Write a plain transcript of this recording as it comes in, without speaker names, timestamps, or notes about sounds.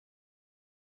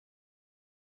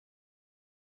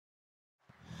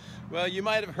Well, you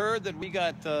might have heard that we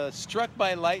got struck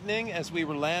by lightning as we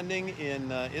were landing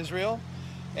in Israel.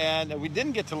 And we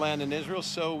didn't get to land in Israel,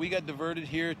 so we got diverted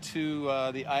here to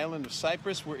the island of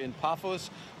Cyprus. We're in Paphos,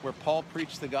 where Paul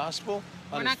preached the gospel.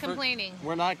 We're not complaining.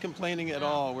 We're not complaining at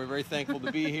all. We're very thankful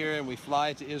to be here, and we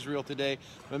fly to Israel today.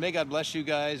 But may God bless you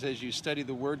guys as you study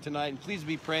the Word tonight. And please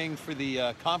be praying for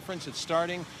the conference that's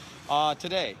starting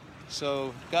today.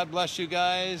 So God bless you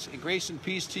guys. And grace and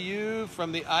peace to you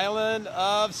from the island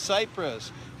of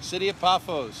Cyprus, city of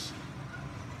Paphos.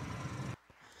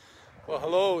 Well,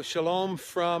 hello, shalom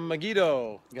from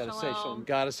Megiddo. Gotta say shalom.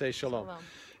 Gotta say shalom.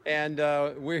 And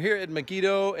we're here at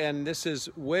Megiddo, and this is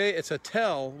it's a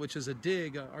tell, which is a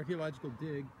dig, an archaeological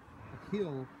dig, a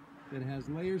hill that has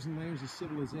layers and layers of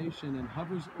civilization and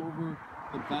hovers over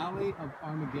the Valley of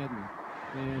Armageddon.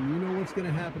 And you know what's going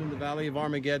to happen in the Valley of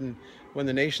Armageddon when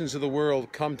the nations of the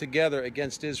world come together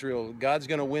against Israel. God's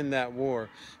going to win that war. And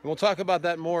we'll talk about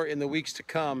that more in the weeks to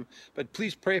come. But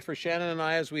please pray for Shannon and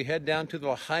I as we head down to the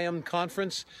L'Chaim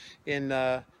conference in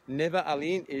Neva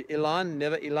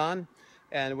Ilan,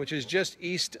 and which is just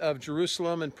east of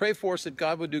Jerusalem. And pray for us that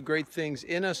God would do great things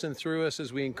in us and through us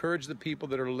as we encourage the people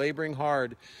that are laboring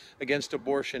hard against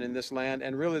abortion in this land.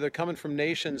 And really, they're coming from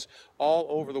nations all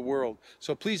over the world.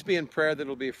 So please be in prayer that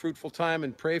it'll be a fruitful time,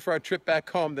 and pray for our trip back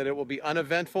home that it will be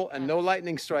uneventful and no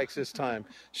lightning strikes this time.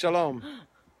 Shalom.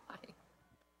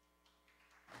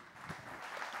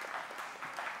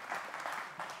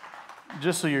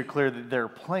 Just so you're clear, that their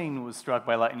plane was struck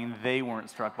by lightning, they weren't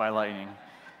struck by lightning,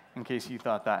 in case you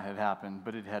thought that had happened,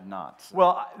 but it had not.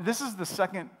 Well, this is the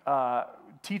second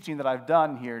teaching that I've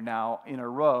done here now in a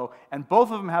row, and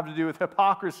both of them have to do with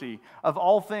hypocrisy. Of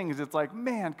all things, it's like,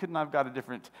 man, couldn't I have got a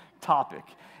different topic?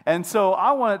 And so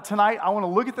tonight, I want to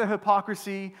look at the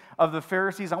hypocrisy of the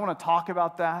Pharisees. I want to talk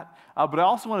about that, but I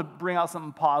also want to bring out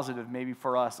something positive maybe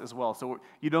for us as well, so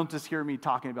you don't just hear me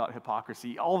talking about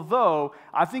hypocrisy, although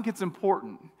I think it's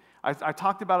important. I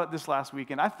talked about it this last week,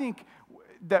 and I think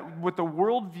that with the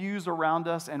world views around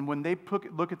us, and when they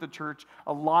look at the church,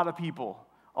 a lot of people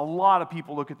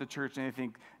look at the church and they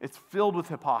think it's filled with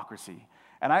hypocrisy.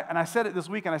 And I said it this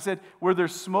week, and I said, where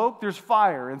there's smoke, there's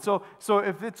fire. And so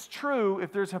if it's true,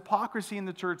 if there's hypocrisy in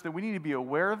the church, then we need to be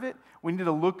aware of it. We need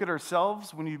to look at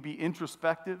ourselves. We need to be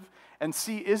introspective and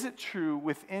see, is it true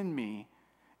within me?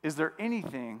 Is there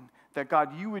anything that,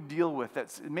 God, you would deal with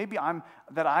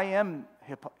that I am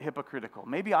hypocritical?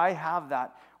 Maybe I have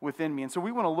that within me. And so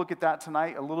we want to look at that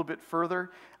tonight a little bit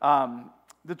further.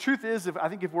 The truth is, I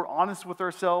think if we're honest with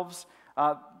ourselves,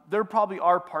 there probably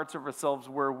are parts of ourselves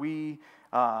where we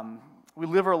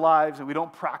live our lives and we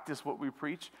don't practice what we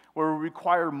preach, where we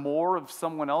require more of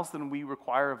someone else than we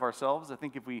require of ourselves. I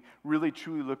think if we really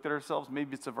truly looked at ourselves,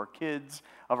 maybe it's of our kids,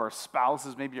 of our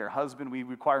spouses, maybe our husband, we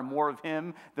require more of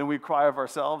him than we require of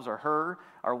ourselves or her,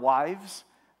 our wives.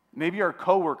 Maybe our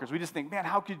coworkers, we just think, man,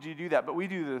 how could you do that? But we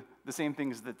do the same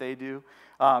things that they do.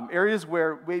 Areas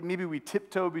where maybe we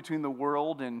tiptoe between the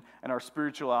world and our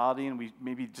spirituality, and we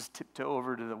maybe just tiptoe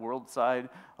over to the world side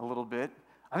a little bit.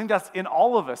 I think that's in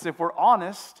all of us. If we're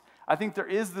honest, I think there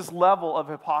is this level of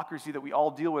hypocrisy that we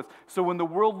all deal with. So when the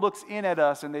world looks in at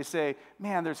us and they say,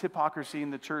 man, there's hypocrisy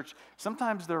in the church,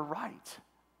 sometimes they're right.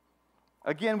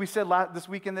 Again, we said this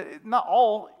weekend that not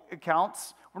all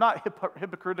accounts, we're not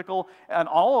hypocritical on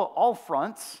all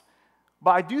fronts,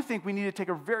 but I do think we need to take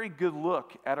a very good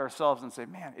look at ourselves and say,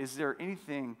 man, is there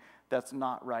anything that's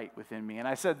not right within me? And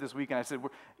I said this weekend,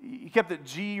 you kept it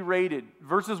G-rated.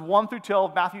 Verses 1 through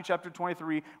 12, Matthew chapter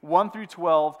 23, 1 through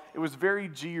 12, it was very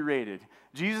G-rated.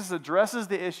 Jesus addresses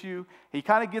the issue. He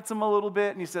kind of gets them a little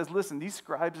bit, and he says, listen, these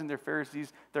scribes and their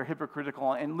Pharisees, they're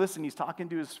hypocritical. And listen, he's talking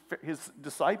to his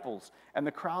disciples and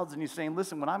the crowds, and he's saying,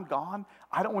 listen, when I'm gone,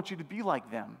 I don't want you to be like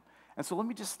them. And so let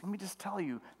me just tell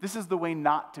you, this is the way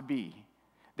not to be.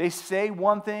 They say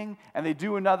one thing, and they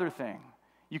do another thing.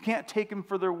 You can't take them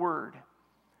for their word.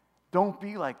 Don't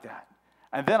be like that.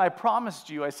 And then I promised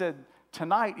you, I said,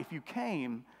 tonight, if you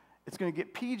came, it's going to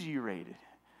get PG rated.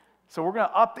 So we're going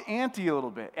to up the ante a little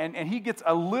bit. And he gets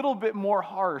a little bit more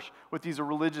harsh with these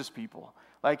religious people.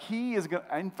 Like he is going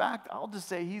to, in fact, I'll just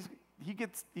say he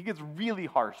gets really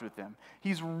harsh with them.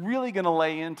 He's really going to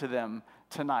lay into them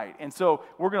tonight. And so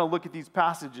we're going to look at these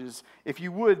passages. If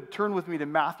you would, turn with me to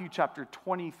Matthew chapter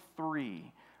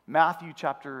 23. Matthew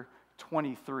chapter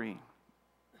 23.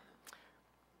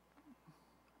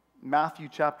 Matthew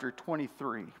chapter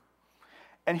 23.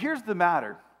 And here's the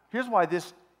matter. Here's why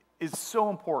this is so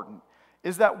important,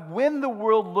 is that when the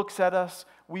world looks at us,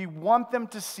 we want them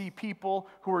to see people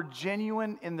who are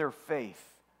genuine in their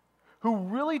faith, who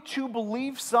really to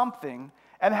believe something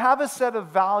and have a set of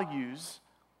values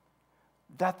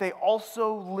that they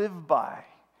also live by.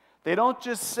 They don't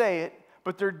just say it,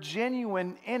 but they're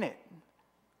genuine in it.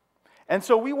 And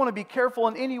so we want to be careful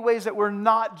in any ways that we're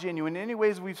not genuine. In any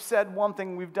ways we've said one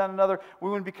thing, we've done another. We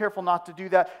want to be careful not to do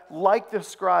that. Like the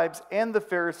scribes and the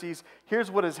Pharisees,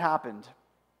 here's what has happened.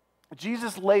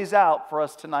 Jesus lays out for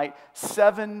us tonight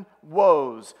 7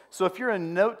 woes. So if you're a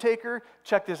note taker,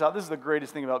 check this out. This is the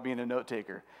greatest thing about being a note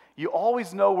taker. You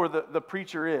always know where the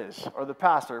preacher is, or the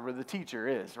pastor, where the teacher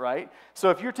is, right? So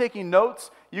if you're taking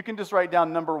notes, you can just write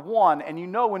down number 1, and you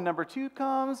know when number 2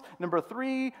 comes, number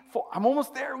 3, 4. I'm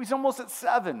almost there. He's almost at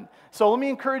 7. So let me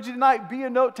encourage you tonight, be a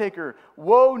note taker.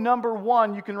 Woe number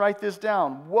 1, you can write this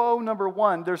down. Woe number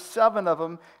 1, there's 7 of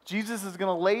them. Jesus is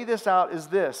going to lay this out as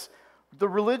this. The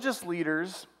religious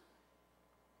leaders,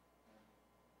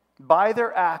 by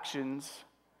their actions,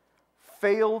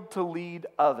 failed to lead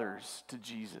others to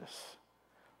Jesus.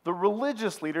 The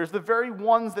religious leaders, the very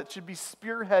ones that should be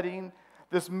spearheading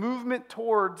this movement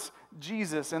towards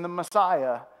Jesus and the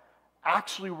Messiah,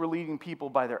 actually were leading people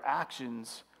by their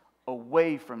actions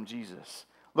away from Jesus.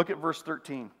 Look at verse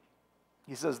 13.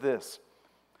 He says this,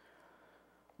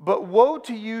 "But woe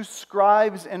to you,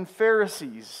 scribes and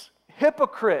Pharisees,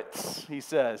 hypocrites," he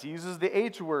says. He uses the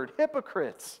H word,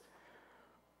 hypocrites.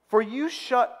 "For you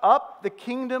shut up the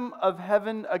kingdom of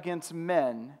heaven against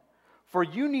men, for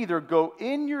you neither go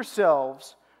in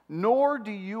yourselves, nor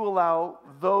do you allow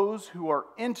those who are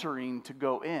entering to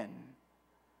go in."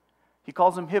 He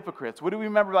calls them hypocrites. What do we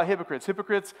remember about hypocrites?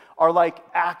 Hypocrites are like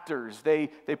actors. They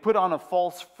put on a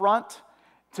false front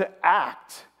to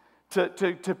act,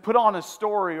 to put on a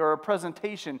story or a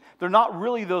presentation. They're not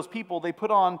really those people. They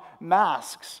put on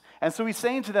masks. And so he's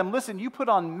saying to them, listen, you put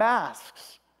on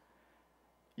masks.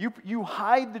 You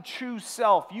hide the true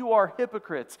self. You are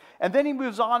hypocrites. And then he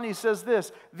moves on and he says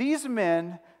this, these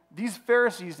men, these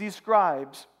Pharisees, these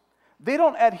scribes, they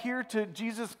don't adhere to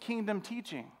Jesus' kingdom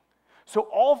teaching. So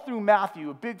all through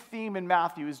Matthew, a big theme in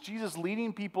Matthew is Jesus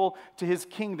leading people to his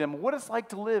kingdom, what it's like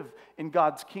to live in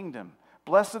God's kingdom.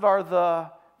 Blessed are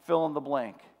the fill in the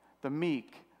blank, the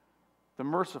meek, the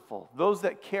merciful, those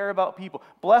that care about people.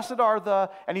 Blessed are the,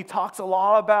 and he talks a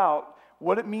lot about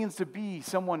what it means to be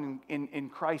someone in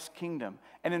Christ's kingdom.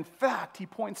 And in fact, he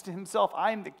points to himself,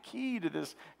 I am the key to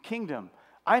this kingdom.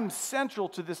 I'm central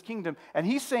to this kingdom. And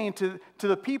he's saying to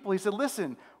the people, he said,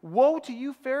 listen, woe to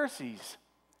you Pharisees.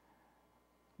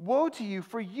 Woe to you,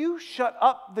 for you shut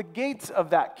up the gates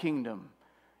of that kingdom.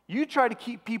 You try to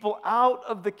keep people out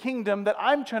of the kingdom that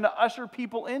I'm trying to usher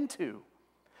people into.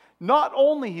 Not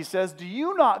only, he says, do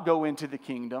you not go into the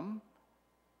kingdom,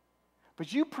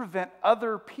 but you prevent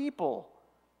other people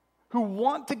who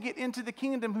want to get into the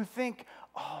kingdom, who think,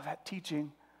 oh, that teaching,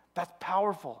 that's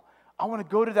powerful. I want to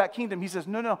go to that kingdom. He says,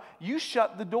 no, you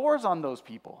shut the doors on those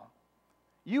people.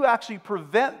 You actually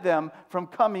prevent them from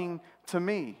coming to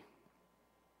me.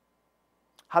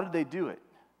 How did they do it?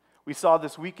 We saw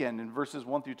this weekend in verses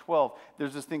 1 through 12,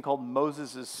 there's this thing called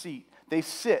Moses' seat. They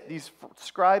sit, these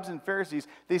scribes and Pharisees,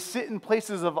 they sit in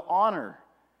places of honor.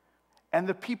 And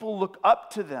the people look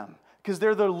up to them because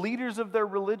they're the leaders of their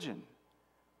religion.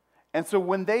 And so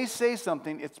when they say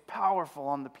something, it's powerful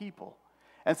on the people.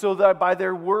 And so that by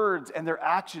their words and their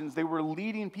actions, they were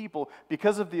leading people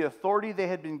because of the authority they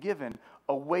had been given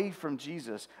away from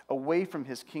Jesus, away from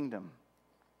his kingdom.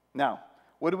 Now,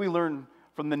 what do we learn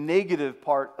from the negative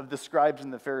part of the scribes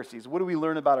and the Pharisees? What do we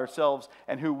learn about ourselves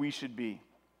and who we should be?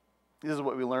 This is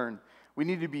what we learn. We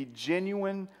need to be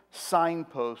genuine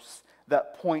signposts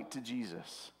that point to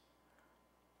Jesus.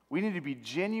 We need to be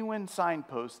genuine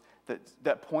signposts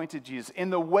that point to Jesus. In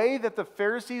the way that the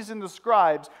Pharisees and the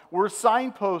scribes were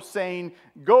signposts saying,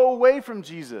 go away from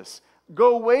Jesus,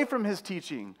 go away from his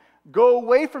teaching, go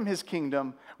away from his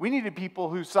kingdom, we need to be people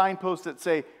who signposts that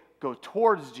say, go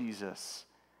towards Jesus,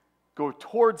 go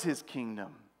towards his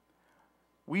kingdom.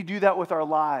 We do that with our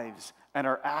lives and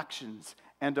our actions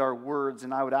and our words.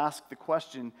 And I would ask the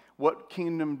question, what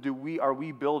kingdom are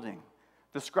we building?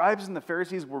 The scribes and the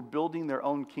Pharisees were building their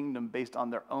own kingdom based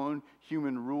on their own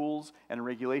human rules and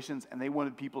regulations, and they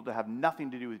wanted people to have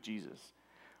nothing to do with Jesus.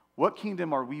 What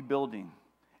kingdom are we building?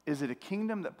 Is it a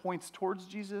kingdom that points towards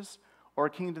Jesus or a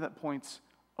kingdom that points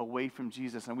away from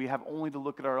Jesus? And we have only to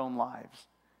look at our own lives.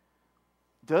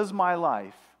 Does my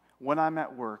life, when I'm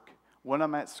at work, when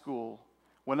I'm at school,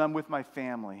 when I'm with my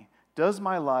family, does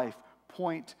my life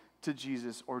point to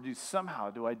Jesus, or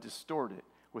somehow do I distort it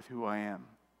with who I am?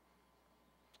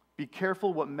 Be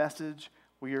careful what message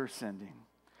we are sending.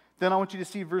 Then I want you to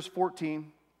see verse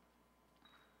 14.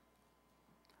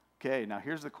 Okay, now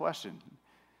here's the question.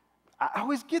 I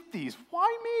always get these.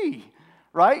 Why me?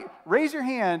 Right? Raise your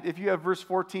hand if you have verse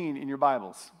 14 in your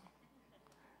Bibles.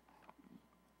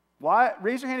 Why?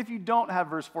 Raise your hand if you don't have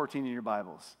verse 14 in your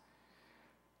Bibles.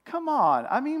 Come on.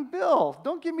 I mean, Bill,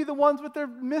 don't give me the ones with their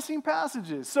missing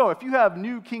passages. So if you have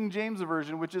New King James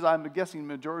Version, which is, I'm guessing, the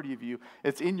majority of you,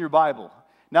 it's in your Bible.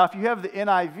 Now, if you have the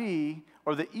NIV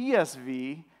or the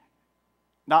ESV,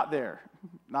 not there.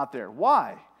 Not there.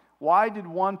 Why? Why did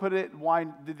one put it? Why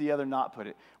did the other not put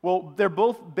it? Well, they're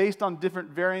both based on different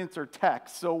variants or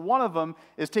texts. So one of them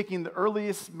is taking the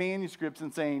earliest manuscripts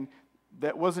and saying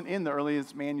that wasn't in the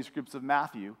earliest manuscripts of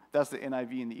Matthew. That's the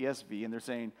NIV and the ESV. And they're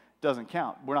saying, doesn't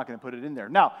count. We're not going to put it in there.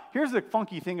 Now, here's the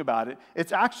funky thing about it.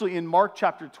 It's actually in Mark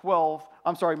chapter 12.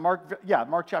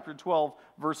 Mark chapter 12,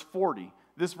 verse 40.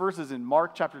 This verse is in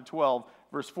Mark chapter 12,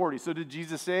 verse 40. So did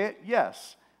Jesus say it?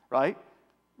 Yes, right?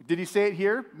 Did he say it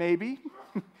here? Maybe.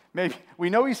 Maybe. We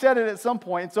know he said it at some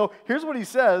point. So here's what he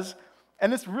says,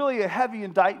 and it's really a heavy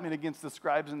indictment against the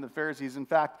scribes and the Pharisees. In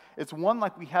fact, it's one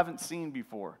like we haven't seen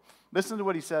before. Listen to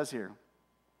what he says here.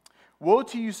 Woe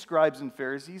to you, scribes and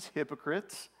Pharisees,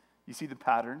 hypocrites. You see the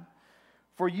pattern.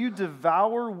 For you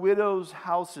devour widows'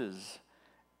 houses,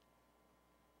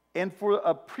 and for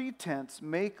a pretense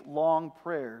make long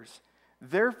prayers.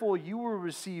 Therefore you will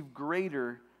receive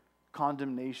greater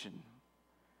condemnation.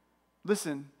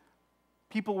 Listen,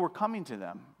 people were coming to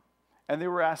them, and they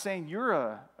were saying, you're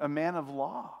a man of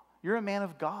law. You're a man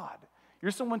of God.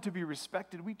 You're someone to be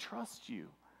respected. We trust you,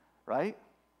 right?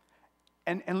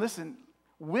 And listen,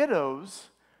 widows,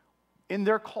 in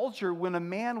their culture, when a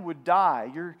man would die,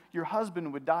 your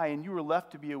husband would die, and you were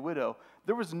left to be a widow,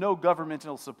 there was no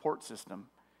governmental support system.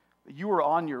 You were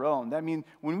on your own. I mean,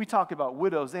 when we talk about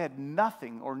widows, they had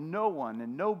nothing or no one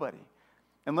and nobody,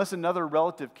 unless another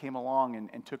relative came along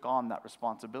and took on that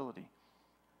responsibility.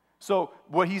 So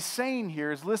what he's saying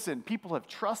here is, listen, people have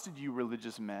trusted you,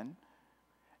 religious men,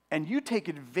 and you take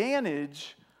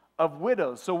advantage of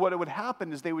widows. So what would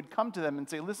happen is they would come to them and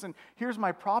say, listen, here's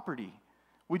my property.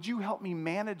 Would you help me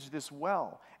manage this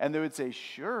well? And they would say,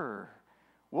 sure,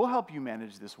 we'll help you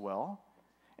manage this well.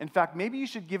 In fact, maybe you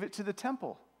should give it to the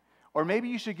temple, or maybe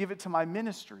you should give it to my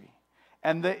ministry.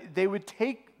 And they would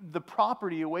take the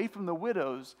property away from the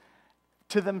widows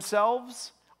to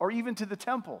themselves or even to the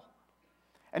temple.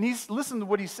 And listen to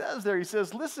what he says there. He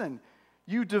says, listen,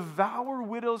 you devour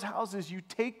widows' houses, you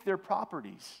take their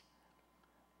properties.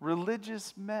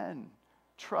 Religious men,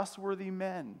 trustworthy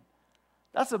men.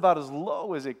 That's about as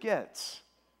low as it gets.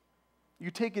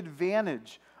 You take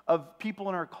advantage of people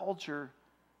in our culture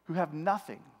who have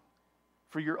nothing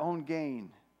for your own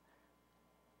gain.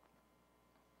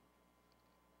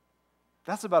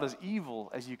 That's about as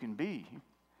evil as you can be.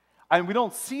 And we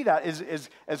don't see that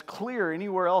as clear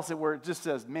anywhere else where it just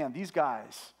says, man, these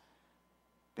guys,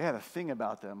 they had a thing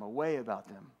about them, a way about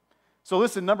them. So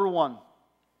listen, number one,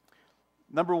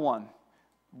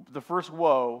 the first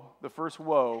woe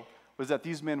was that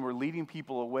these men were leading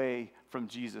people away from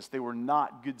Jesus. They were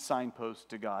not good signposts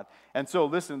to God. And so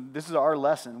listen, this is our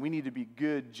lesson. We need to be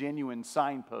good, genuine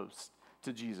signposts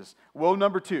to Jesus. Woe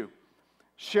number two,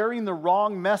 sharing the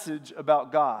wrong message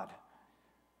about God.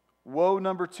 Woe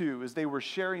number two is they were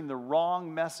sharing the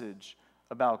wrong message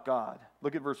about God.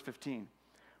 Look at verse 15.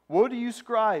 Woe to you,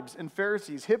 scribes and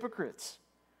Pharisees, hypocrites,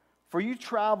 for you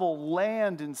travel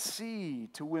land and sea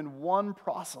to win one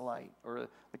proselyte, or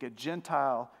like a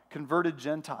Gentile, converted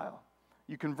Gentile.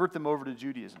 You convert them over to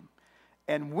Judaism.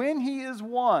 And when he is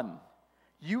won,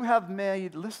 you have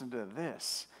made, listen to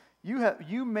this,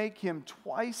 you make him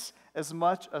twice as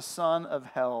much a son of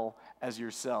hell as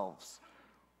yourselves.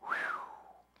 Whew.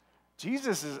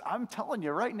 I'm telling you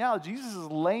right now, Jesus is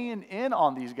laying in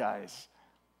on these guys.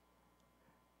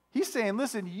 He's saying,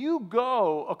 listen, you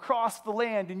go across the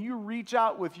land and you reach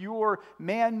out with your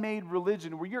man-made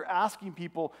religion where you're asking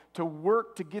people to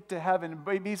work to get to heaven,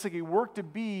 basically work to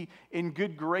be in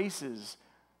good graces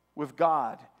with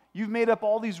God. You've made up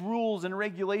all these rules and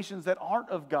regulations that aren't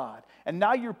of God, and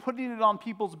now you're putting it on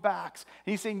people's backs.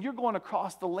 And he's saying, you're going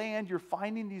across the land, you're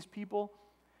finding these people,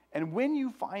 and when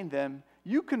you find them,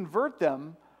 you convert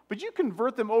them, but you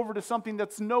convert them over to something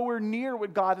that's nowhere near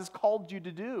what God has called you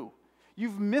to do.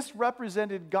 You've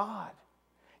misrepresented God.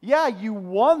 Yeah, you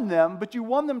won them, but you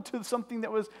won them to something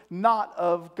that was not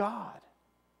of God.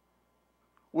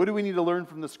 What do we need to learn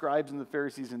from the scribes and the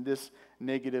Pharisees in this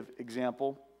negative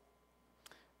example?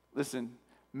 Listen,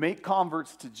 make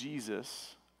converts to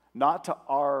Jesus, not to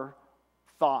our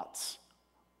thoughts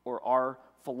or our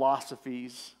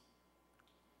philosophies.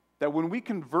 That when we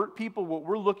convert people, what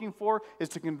we're looking for is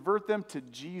to convert them to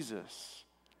Jesus,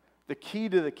 the key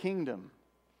to the kingdom.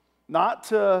 Not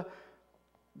to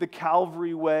the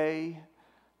Calvary way,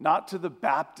 not to the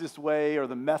Baptist way or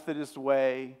the Methodist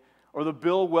way or the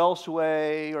Bill Welsh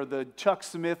way or the Chuck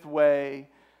Smith way.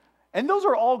 And those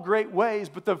are all great ways,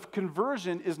 but the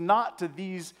conversion is not to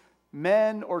these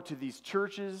men or to these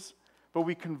churches, but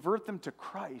we convert them to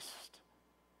Christ.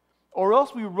 Or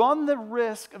else we run the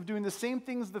risk of doing the same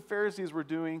things the Pharisees were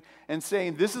doing and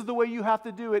saying, this is the way you have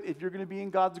to do it if you're going to be in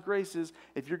God's graces,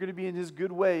 if you're going to be in His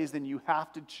good ways, then you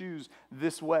have to choose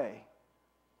this way.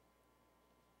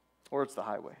 Or it's the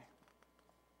highway.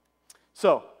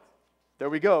 So, there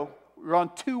we go. We're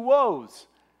on 2 woes.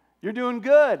 You're doing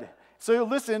good. So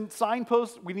listen,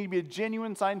 signpost, we need to be a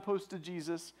genuine signpost to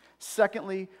Jesus.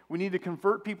 Secondly, we need to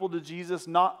convert people to Jesus,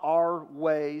 not our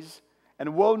ways.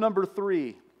 And woe number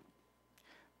 3.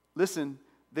 Listen,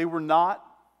 they were not,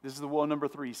 this is the woe number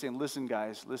 3. He's saying, listen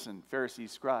guys, listen,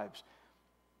 Pharisees, scribes.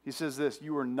 He says this,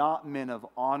 you are not men of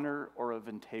honor or of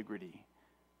integrity.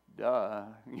 Duh.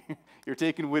 You're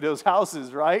taking widows'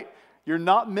 houses, right? You're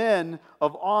not men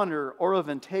of honor or of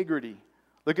integrity.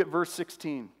 Look at verse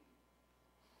 16.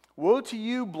 Woe to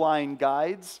you, blind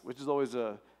guides, which is always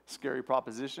a scary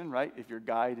proposition, right? If your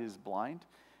guide is blind.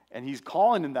 And he's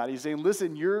calling him that. He's saying,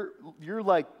 listen, you're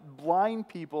like blind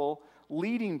people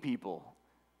leading people.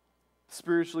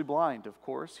 Spiritually blind, of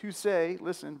course. Who say,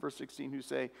 listen, verse 16, who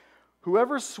say,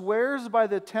 whoever swears by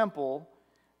the temple,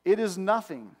 it is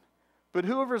nothing. But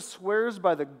whoever swears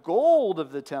by the gold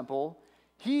of the temple,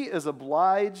 he is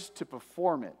obliged to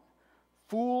perform it.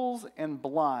 Fools and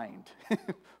blind.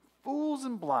 Fools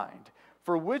and blind.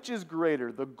 For which is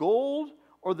greater, the gold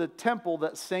or the temple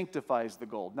that sanctifies the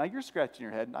gold? Now you're scratching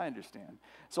your head, and I understand.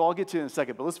 So I'll get to it in a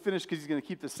second, but let's finish because he's going to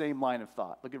keep the same line of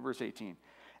thought. Look at verse 18.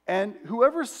 And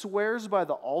whoever swears by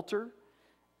the altar,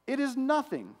 it is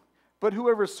nothing. But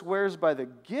whoever swears by the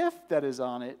gift that is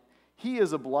on it, he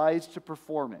is obliged to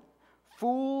perform it.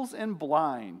 Fools and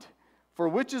blind. For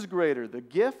which is greater, the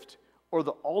gift or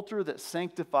the altar that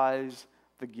sanctifies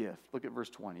the gift? Look at verse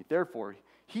 20. Therefore,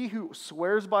 he who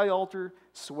swears by altar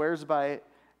swears by it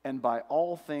and by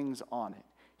all things on it.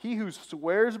 He who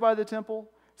swears by the temple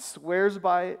swears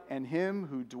by it and him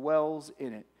who dwells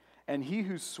in it. And he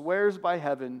who swears by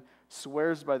heaven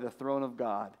swears by the throne of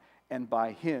God and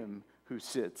by him who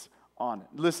sits on it.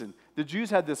 Listen, the Jews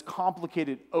had this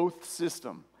complicated oath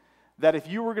system that if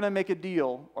you were going to make a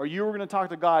deal or you were going to talk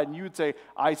to God and you would say,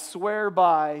 I swear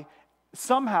by,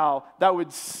 somehow that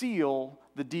would seal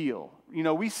the deal. You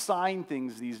know, we sign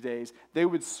things these days. They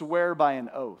would swear by an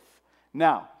oath.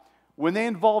 Now, when they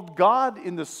involved God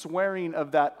in the swearing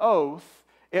of that oath,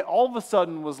 it all of a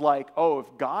sudden was like, oh, if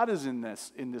God is in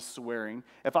this swearing,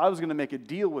 if I was going to make a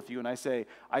deal with you and I say,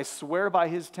 I swear by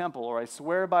His temple or I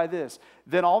swear by this,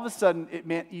 then all of a sudden it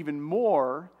meant even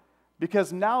more,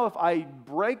 because now if I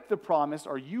break the promise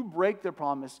or you break the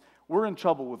promise, we're in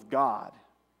trouble with God,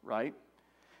 right?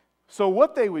 So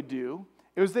what they would do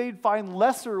is they'd find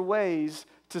lesser ways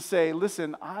to say,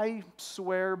 listen, I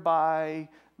swear by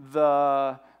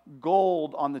the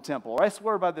gold on the temple, or I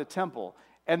swear by the temple.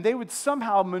 And they would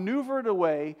somehow maneuver it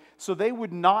away so they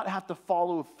would not have to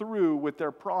follow through with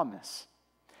their promise.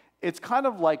 It's kind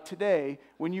of like today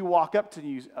when you walk up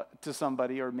to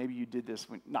somebody, or maybe you did this.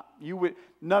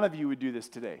 None of you would do this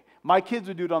today. My kids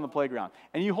would do it on the playground.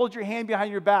 And you hold your hand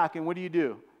behind your back, and what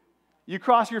do? You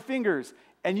cross your fingers,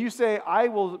 and you say, I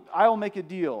will make a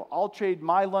deal. I'll trade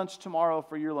my lunch tomorrow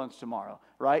for your lunch tomorrow,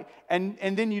 right? And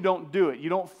then you don't do it. You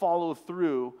don't follow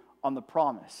through on the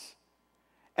promise.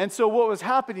 And so what was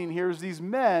happening here is these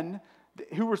men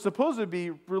who were supposed to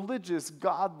be religious,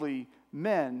 godly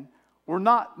men were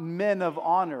not men of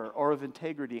honor or of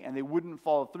integrity, and they wouldn't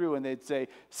follow through, and they'd say,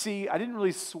 see, I didn't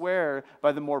really swear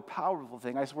by the more powerful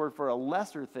thing. I swore for a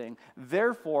lesser thing.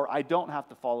 Therefore, I don't have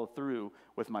to follow through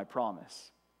with my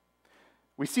promise.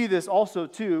 We see this also,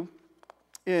 too,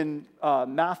 in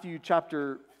Matthew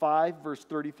chapter 5, verse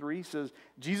 33. It says,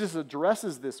 Jesus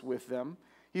addresses this with them.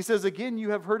 He says, again,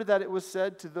 you have heard that it was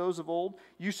said to those of old,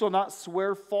 you shall not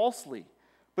swear falsely,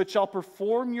 but shall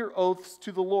perform your oaths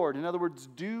to the Lord. In other words,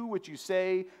 do what you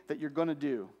say that you're going to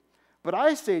do. But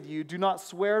I say to you, do not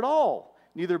swear at all,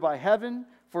 neither by heaven,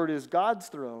 for it is God's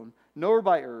throne, nor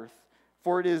by earth,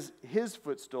 for it is His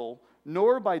footstool,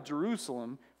 nor by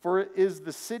Jerusalem, for it is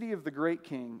the city of the great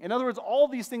King. In other words, all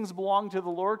these things belong to the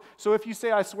Lord. So if you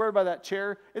say, I swear by that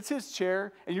chair, it's His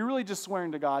chair, and you're really just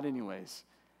swearing to God anyways.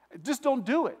 Just don't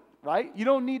do it, right? You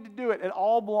don't need to do it. It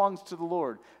all belongs to the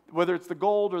Lord. Whether it's the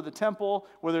gold or the temple,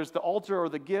 whether it's the altar or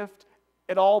the gift,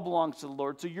 it all belongs to the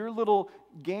Lord. So your little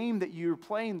game that you're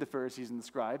playing, the Pharisees and the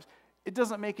scribes, it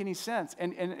doesn't make any sense.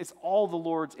 And it's all the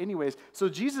Lord's anyways. So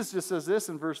Jesus just says this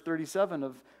in verse 37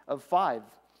 of 5.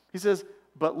 He says,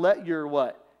 but let your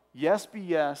what? Yes be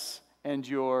yes, and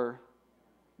your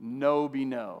no be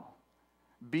no.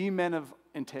 Be men of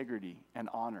integrity and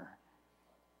honor.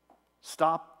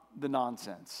 Stop the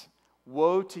nonsense.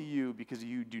 Woe to you because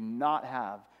you do not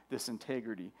have this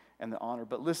integrity and the honor.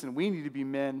 But listen, we need to be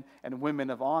men and women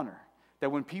of honor.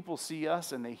 That when people see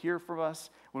us and they hear from us,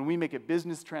 when we make a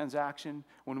business transaction,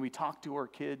 when we talk to our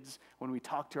kids, when we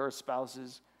talk to our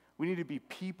spouses, we need to be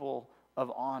people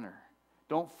of honor.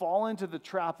 Don't fall into the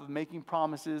trap of making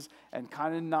promises and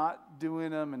kind of not doing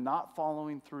them and not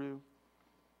following through.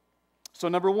 So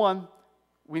number one,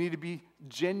 we need to be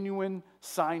genuine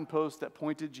signposts that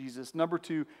point to Jesus. Number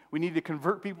two, we need to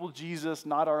convert people to Jesus,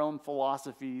 not our own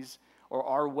philosophies or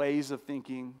our ways of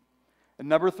thinking. And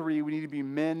number three, we need to be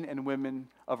men and women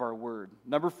of our word.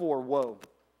 Number four, woe.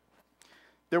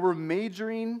 They were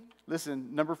majoring,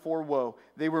 listen, number four, woe.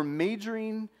 They were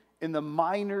majoring in the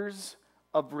minors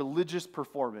of religious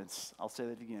performance. I'll say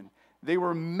that again. They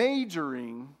were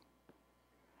majoring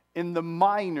in the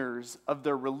minors of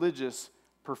their religious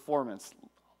performance.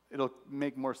 It'll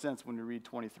make more sense when we read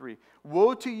 23.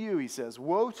 Woe to you, he says.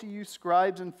 Woe to you,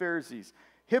 scribes and Pharisees,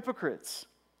 hypocrites.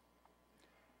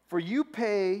 For you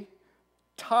pay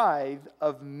tithe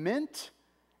of mint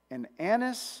and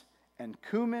anise and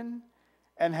cumin,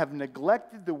 and have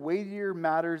neglected the weightier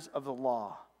matters of the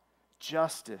law,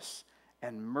 justice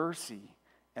and mercy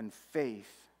and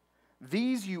faith.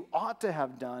 These you ought to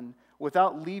have done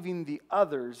without leaving the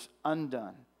others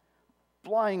undone.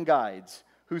 Blind guides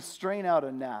who strain out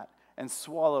a gnat and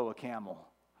swallow a camel.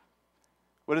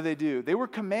 What do? They were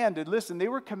commanded, listen, they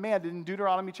were commanded in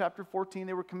Deuteronomy chapter 14,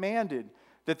 they were commanded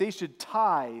that they should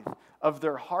tithe of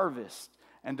their harvest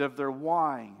and of their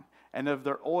wine and of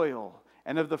their oil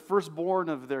and of the firstborn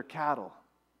of their cattle.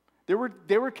 They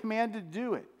were commanded to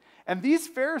do it. And these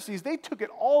Pharisees, they took it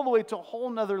all the way to a whole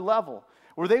nother level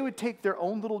where they would take their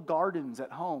own little gardens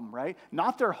at home, right?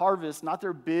 Not their harvest, not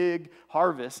their big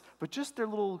harvest, but just their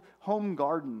little home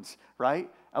gardens, right?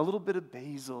 A little bit of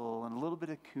basil and a little bit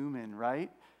of cumin, right?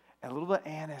 And a little bit of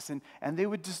anise, and they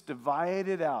would just divide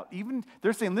it out. Even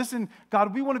they're saying, listen,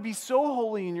 God, we want to be so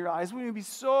holy in your eyes. We want to be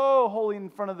so holy in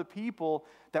front of the people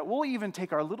that we'll even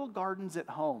take our little gardens at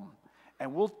home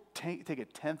and we'll take a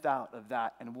tenth out of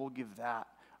that and we'll give that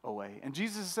away. And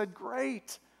Jesus said,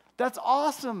 great, that's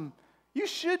awesome. You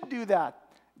should do that.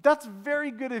 That's very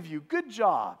good of you. Good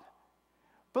job.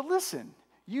 But listen,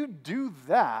 you do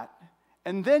that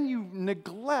and then you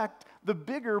neglect the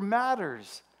bigger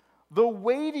matters. The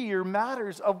weightier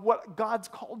matters of what God's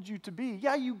called you to be.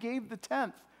 Yeah, you gave the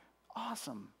 10th.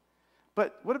 Awesome.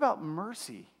 But what about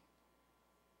mercy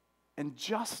and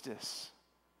justice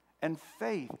and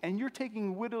faith? And you're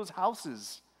taking widows'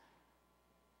 houses.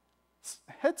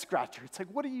 Head scratcher. It's like,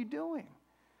 what are you doing?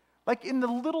 Like in the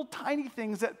little tiny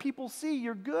things that people see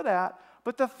you're good at,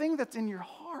 but the thing that's in your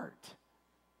heart,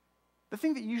 the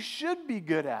thing that you should be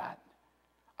good at.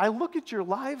 I look at your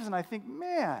lives and I think,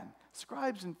 man,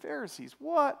 scribes and Pharisees,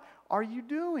 what are you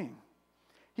doing?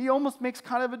 He almost makes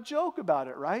kind of a joke about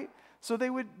it, right? So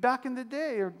they would, back in the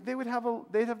day, or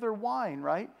they'd have their wine,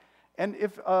 right? And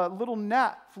if a little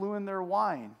gnat flew in their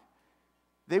wine,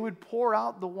 they would pour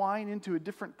out the wine into a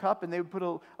different cup and they would put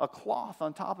a cloth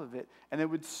on top of it and it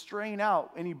would strain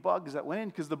out any bugs that went in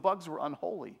because the bugs were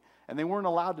unholy and they weren't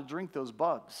allowed to drink those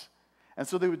bugs. And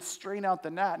so they would strain out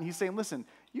the gnat. And he's saying, listen,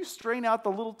 you strain out the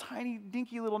little tiny,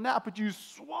 dinky little gnat, but you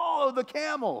swallow the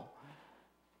camel.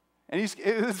 And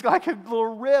it's like a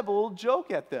little rib, a little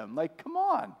joke at them. Like, come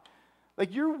on.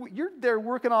 Like, you're there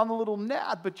working on the little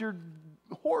gnat, but you're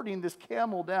hoarding this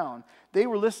camel down. They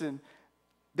were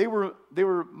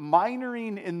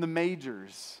minoring in the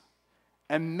majors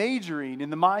and majoring in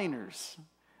the minors,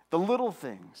 the little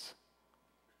things.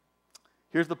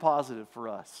 Here's the positive for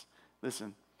us.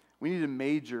 Listen, we need to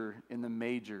major in the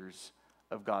majors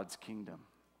of God's kingdom.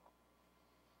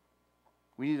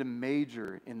 We need to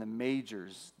major in the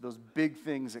majors, those big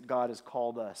things that God has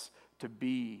called us to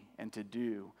be and to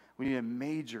do. We need to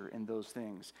major in those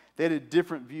things. They had a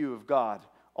different view of God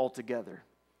altogether.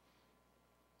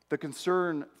 The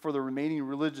concern for the remaining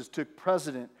religious took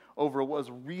precedent over what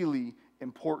was really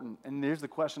important. And here's the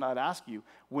question I'd ask you.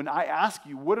 When I ask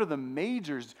you, what are the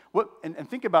majors, and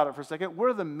think about it for a second, what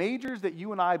are the majors that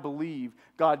you and I believe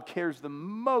God cares the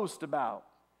most about?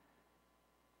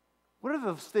 What are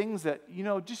those things that, you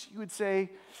would say,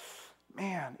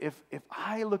 man, if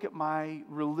I look at my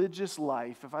religious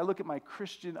life, if I look at my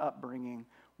Christian upbringing,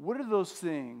 what are those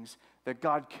things that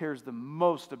God cares the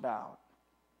most about?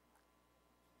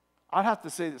 I'd have to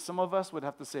say that some of us would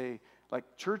have to say,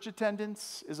 like, church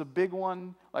attendance is a big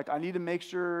one. Like, I need to make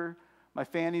sure my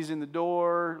fanny's in the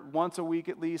door once a week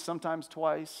at least, sometimes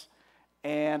twice.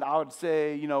 And I would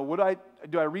say,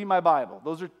 do I read my Bible?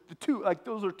 Those are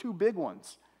two big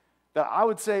ones. that I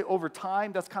would say over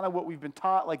time, that's kind of what we've been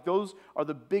taught. Like those are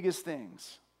the biggest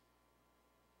things.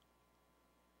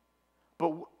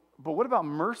 But what about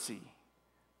mercy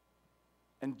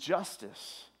and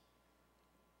justice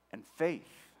and faith?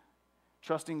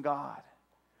 Trusting God.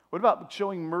 What about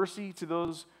showing mercy to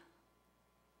those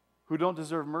who don't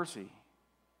deserve mercy?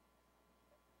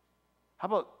 How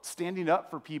about standing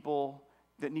up for people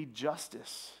that need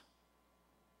justice?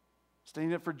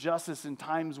 Standing up for justice in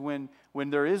times when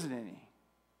there isn't any.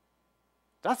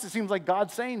 That's what it seems like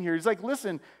God's saying here. He's like,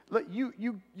 listen, you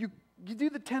do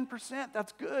the 10%.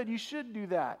 That's good. You should do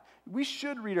that. We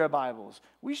should read our Bibles.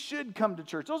 We should come to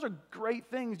church. Those are great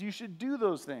things. You should do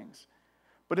those things.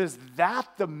 But is that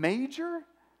the major?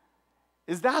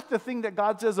 Is that the thing that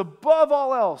God says above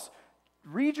all else?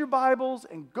 Read your Bibles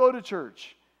and go to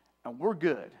church, and we're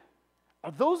good.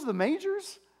 Are those the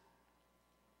majors?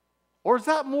 Or is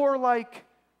that more like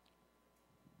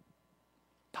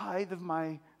tithe of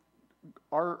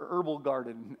our herbal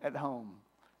garden at home?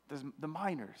 The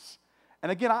minors.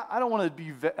 And again, I don't want to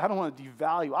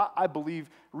devalue. I believe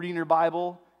reading your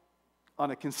Bible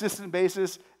on a consistent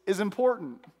basis is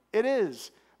important. It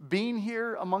is. Being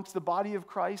here amongst the body of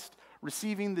Christ,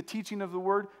 receiving the teaching of the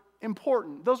Word,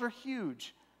 important. Those are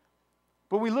huge.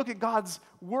 But we look at God's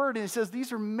Word and it says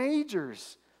these are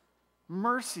majors.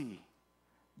 Mercy,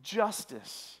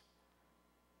 justice,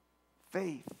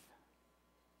 faith.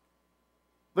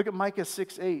 Look at Micah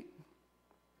 6:8.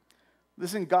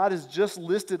 Listen, God has just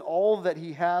listed all that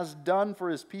he has done for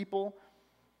his people.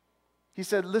 He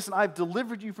said, listen, I've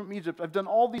delivered you from Egypt. I've done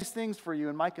all these things for you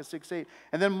in Micah 6:8.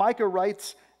 And then Micah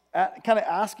writes, kind of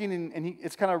asking, and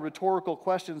it's kind of rhetorical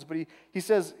questions, but he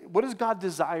says, what does God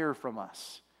desire from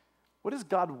us? What does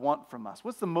God want from us?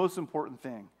 What's the most important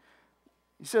thing?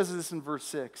 He says this in verse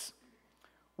 6.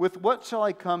 With what shall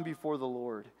I come before the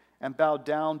Lord and bow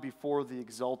down before the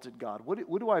exalted God?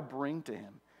 What do I bring to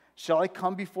him? Shall I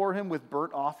come before him with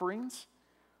burnt offerings?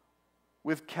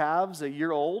 With calves a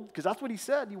year old? Because that's what he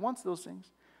said. He wants those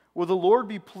things. Will the Lord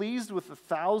be pleased with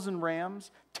 1,000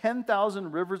 rams,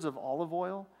 10,000 rivers of olive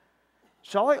oil?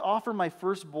 Shall I offer my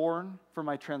firstborn for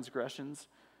my transgressions,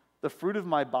 the fruit of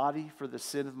my body for the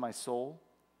sin of my soul?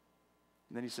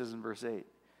 And then he says in verse 8,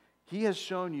 he has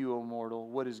shown you, O mortal,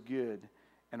 what is good,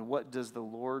 and what does the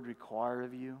Lord require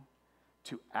of you?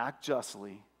 To act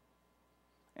justly,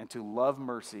 and to love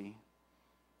mercy,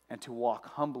 and to walk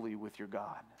humbly with your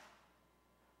God.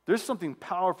 There's something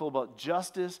powerful about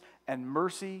justice and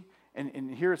mercy,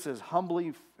 and here it says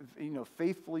humbly,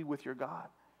 faithfully with your God.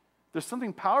 There's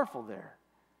something powerful there.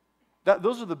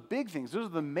 Those are the big things. Those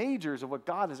are the majors of what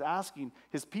God is asking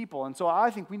his people. And so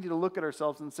I think we need to look at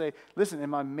ourselves and say, listen,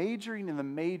 am I majoring in the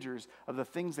majors of the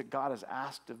things that God has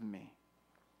asked of me?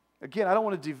 Again, I don't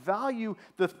want to devalue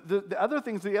the other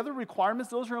things, the other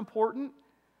requirements, those are important.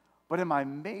 But am I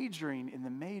majoring in the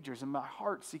majors? Am my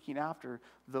heart seeking after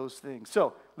those things?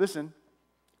 So, listen,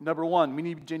 number one, we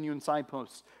need genuine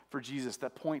signposts for Jesus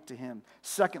that point to him.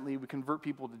 Secondly, we convert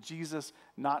people to Jesus,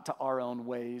 not to our own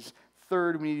ways.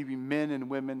 Third, we need to be men and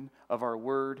women of our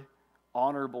word,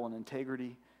 honorable in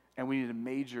integrity, and we need to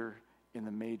major in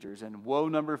the majors. And woe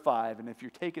number 5, and if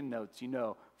you're taking notes,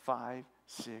 5,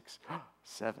 6,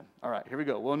 7. All right, here we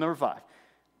go. Woe number 5.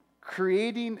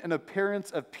 Creating an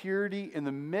appearance of purity in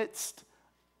the midst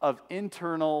of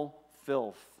internal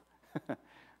filth.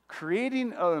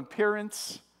 Creating an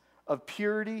appearance of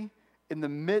purity in the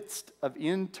midst of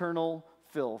internal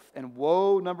filth. And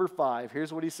woe number 5,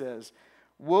 here's what he says.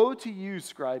 Woe to you,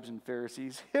 scribes and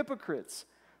Pharisees, hypocrites,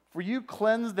 for you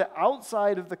cleanse the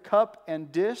outside of the cup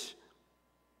and dish,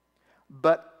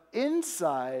 but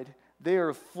inside they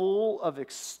are full of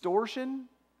extortion,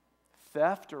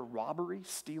 theft or robbery,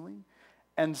 stealing,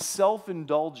 and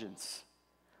self-indulgence.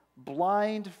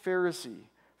 Blind Pharisee,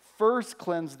 first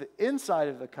cleanse the inside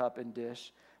of the cup and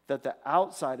dish, that the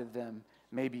outside of them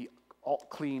may be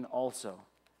clean also.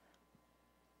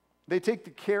 They take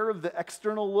the care of the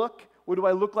external look. What do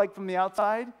I look like from the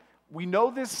outside? We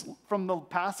know this from the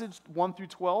passage 1 through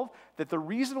 12, that the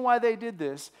reason why they did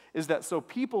this is that so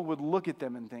people would look at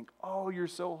them and think, oh, you're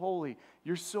so holy,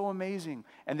 you're so amazing.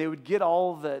 And they would get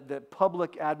all the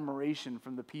public admiration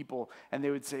from the people, and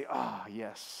they would say, ah,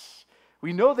 yes.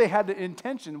 We know they had the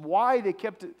intention. Why they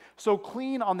kept it so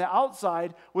clean on the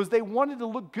outside was they wanted to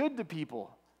look good to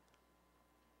people.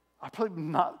 Probably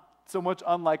not so much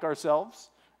unlike ourselves,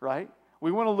 right?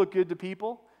 We want to look good to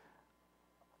people.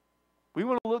 We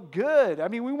want to look good. I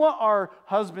mean, we want our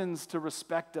husbands to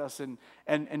respect us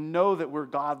and know that we're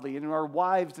godly, and our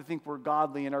wives to think we're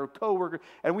godly, and our coworkers.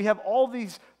 And we have all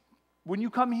these when you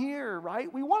come here,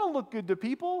 right? We want to look good to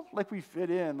people, like we fit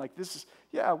in, like this is,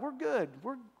 yeah, we're good.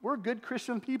 We're good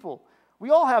Christian people. We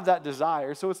all have that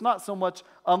desire, so it's not so much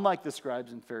unlike the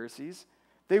scribes and Pharisees.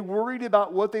 They worried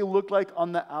about what they looked like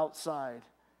on the outside.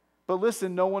 But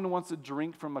listen, no one wants to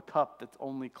drink from a cup that's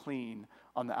only clean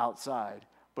on the outside,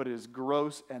 but is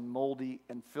gross and moldy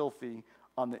and filthy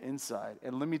on the inside.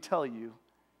 And let me tell you,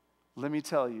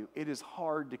 it is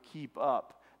hard to keep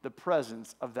up the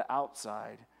presence of the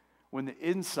outside when the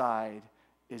inside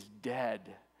is dead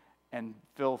and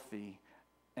filthy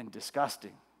and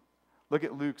disgusting. Look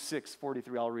at Luke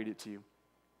 6:43. I'll read it to you.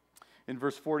 In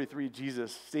verse 43,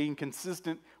 Jesus, staying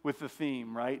consistent with the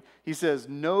theme, right? He says,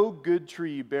 no good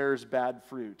tree bears bad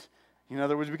fruit. In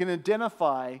other words, we can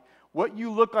identify what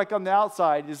you look like on the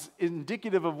outside is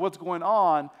indicative of what's going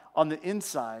on the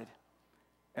inside,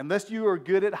 unless you are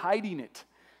good at hiding it.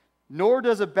 Nor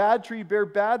does a bad tree bear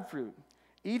bad fruit.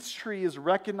 Each tree is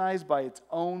recognized by its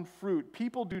own fruit.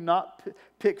 People do not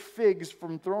pick figs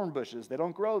from thorn bushes. They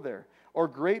don't grow there. Or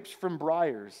grapes from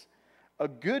briars. A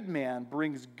good man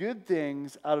brings good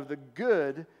things out of the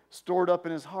good stored up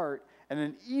in his heart, and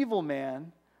an evil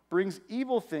man brings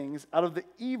evil things out of the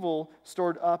evil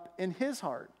stored up in his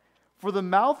heart. For the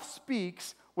mouth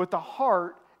speaks what the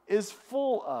heart is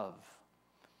full of.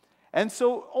 And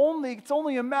so it's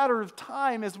only a matter of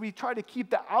time as we try to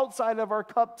keep the outside of our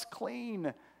cups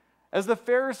clean. As the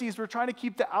Pharisees were trying to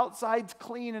keep the outsides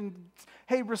clean and,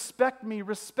 hey, respect me,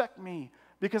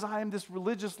 because I am this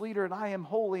religious leader and I am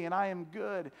holy and I am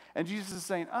good. And Jesus is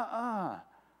saying, I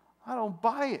don't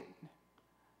buy it.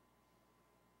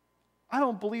 I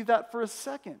don't believe that for a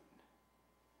second.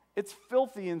 It's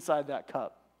filthy inside that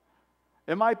cup.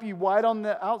 It might be white on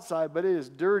the outside, but it is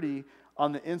dirty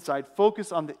on the inside.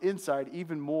 Focus on the inside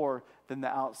even more than the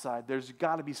outside. There's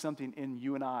got to be something in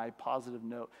you and I, positive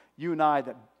note, you and I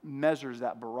that measures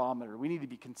that barometer. We need to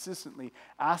be consistently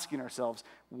asking ourselves,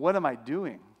 what am I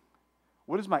doing?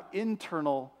 What does my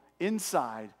internal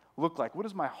inside look like? What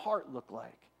does my heart look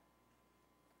like?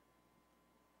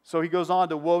 So he goes on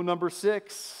to woe number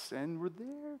 6, and we're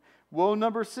there. Woe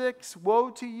number 6,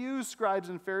 woe to you, scribes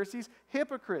and Pharisees,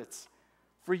 hypocrites,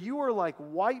 for you are like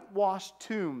whitewashed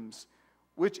tombs,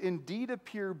 which indeed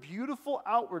appear beautiful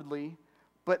outwardly,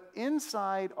 but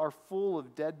inside are full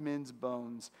of dead men's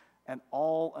bones and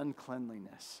all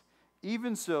uncleanliness.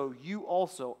 Even so, you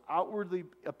also outwardly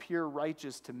appear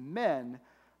righteous to men,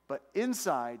 but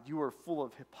inside you are full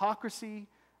of hypocrisy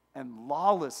and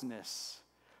lawlessness.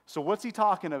 So what's he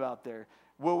talking about there?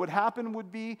 What would happen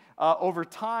would be over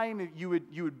time you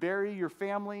would bury your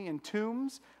family in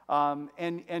tombs,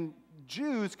 and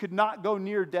Jews could not go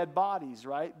near dead bodies,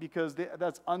 right? Because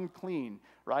that's unclean,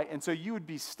 right? And so you would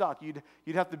be stuck.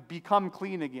 You'd have to become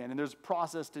clean again, and there's a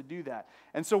process to do that.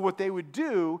 And so what they would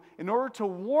do, in order to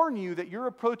warn you that you're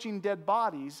approaching dead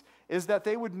bodies, is that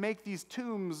they would make these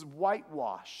tombs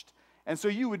whitewashed. And so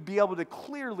you would be able to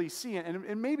clearly see it,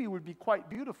 and maybe it would be quite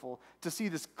beautiful to see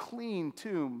this clean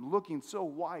tomb looking so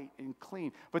white and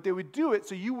clean. But they would do it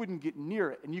so you wouldn't get near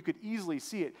it, and you could easily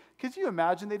see it. Could you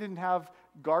imagine they didn't have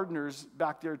gardeners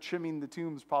back there trimming the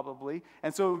tombs probably,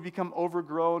 and so it would become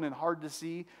overgrown and hard to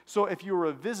see. So if you were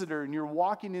a visitor and you're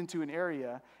walking into an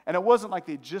area, and it wasn't like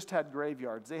they just had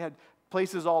graveyards, they had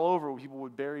places all over where people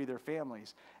would bury their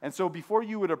families. And so before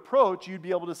you would approach, you'd be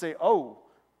able to say, oh,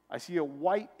 I see a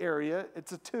white area,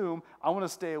 it's a tomb, I want to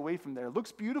stay away from there. It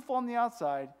looks beautiful on the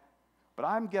outside, but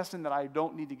I'm guessing that I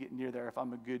don't need to get near there if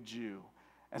I'm a good Jew.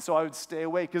 And so I would stay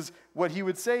away, because what he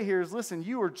would say here is, listen,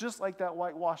 you are just like that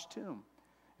whitewashed tomb.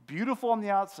 Beautiful on the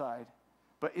outside,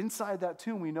 but inside that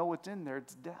tomb, we know what's in there,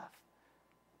 it's death.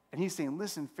 And he's saying,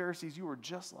 listen, Pharisees, you are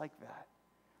just like that.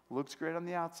 Looks great on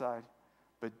the outside,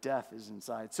 but death is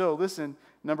inside. So listen,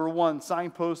 number 1,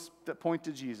 signposts that point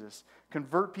to Jesus.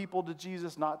 Convert people to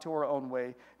Jesus, not to our own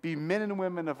way. Be men and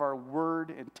women of our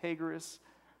word, integrous.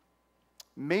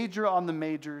 Major on the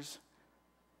majors.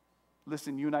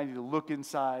 Listen, you and I need to look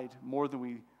inside more than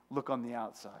we look on the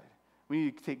outside. We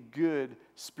need to take good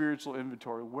spiritual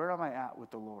inventory. Where am I at with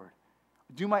the Lord?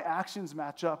 Do my actions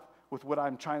match up with what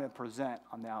I'm trying to present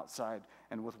on the outside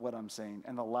and with what I'm saying?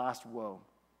 And the last woe.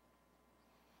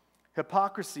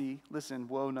 Hypocrisy, listen,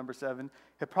 woe number 7.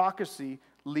 Hypocrisy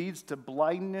leads to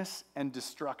blindness and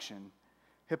destruction.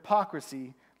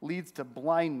 Hypocrisy leads to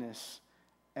blindness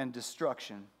and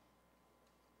destruction.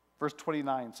 Verse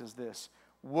 29 says this,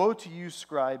 woe to you,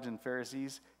 scribes and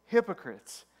Pharisees,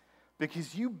 hypocrites,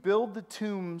 because you build the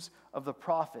tombs of the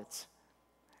prophets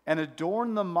and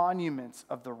adorn the monuments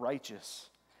of the righteous,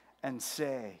 and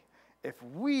say, if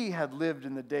we had lived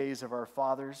in the days of our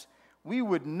fathers, we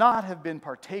would not have been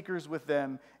partakers with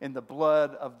them in the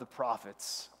blood of the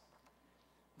prophets.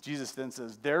 Jesus then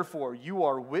says, therefore you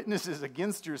are witnesses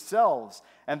against yourselves,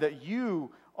 and that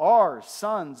you are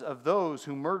sons of those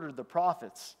who murdered the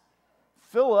prophets.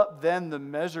 Fill up then the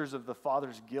measures of the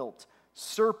Father's guilt.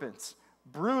 Serpents,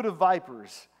 brood of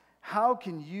vipers, how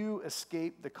can you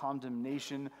escape the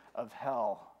condemnation of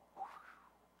hell?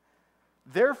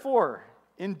 Therefore,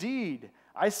 indeed,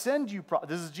 I send you,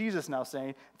 this is Jesus now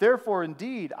saying, therefore,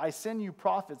 indeed, I send you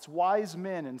prophets, wise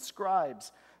men, and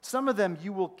scribes. Some of them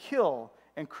you will kill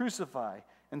and crucify,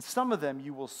 and some of them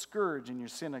you will scourge in your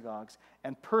synagogues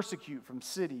and persecute from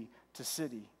city to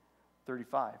city.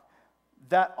 35.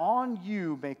 That on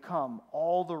you may come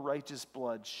all the righteous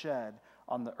blood shed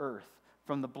on the earth,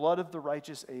 from the blood of the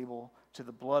righteous Abel to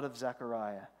the blood of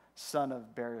Zechariah, son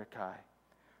of Berechiah,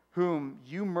 whom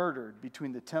you murdered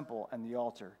between the temple and the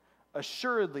altar.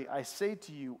 Assuredly, I say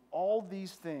to you, all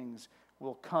these things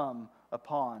will come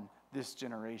upon this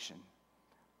generation.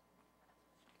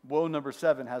 Woe number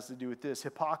 7 has to do with this.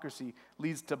 Hypocrisy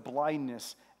leads to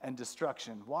blindness and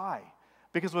destruction. Why?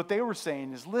 Because what they were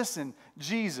saying is, listen,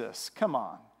 Jesus, come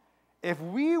on. If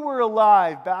we were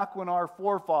alive back when our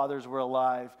forefathers were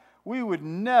alive, we would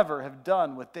never have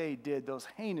done what they did, those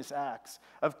heinous acts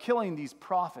of killing these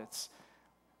prophets,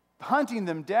 hunting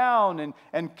them down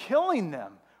and killing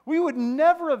them. We would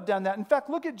never have done that. In fact,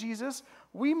 look at Jesus.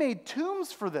 We made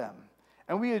tombs for them,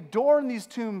 and we adorn these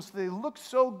tombs so they look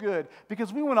so good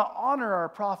because we want to honor our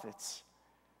prophets.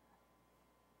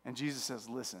 And Jesus says,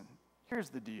 listen, here's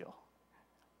the deal.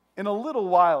 In a little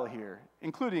while here,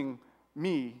 including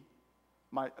me,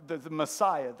 the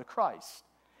Messiah, the Christ.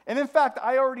 And in fact,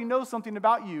 I already know something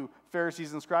about you,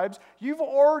 Pharisees and scribes. You've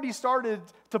already started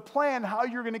to plan how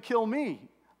you're going to kill me,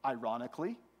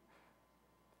 ironically.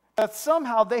 That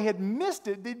somehow they had missed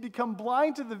it. They'd become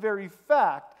blind to the very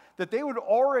fact that they were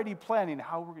already planning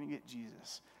how we're going to get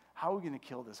Jesus. How are we going to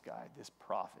kill this guy, this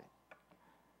prophet?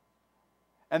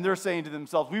 And they're saying to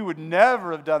themselves, we would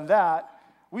never have done that.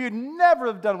 We would never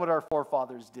have done what our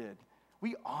forefathers did.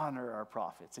 We honor our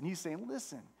prophets. And he's saying,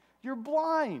 listen, you're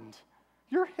blind.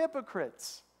 You're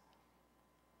hypocrites.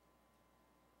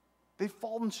 They've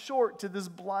fallen short to this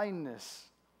blindness.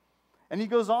 And he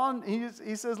goes on,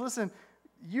 he says, listen,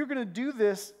 you're going to do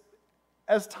this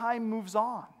as time moves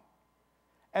on.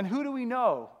 And who do we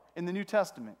know in the New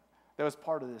Testament that was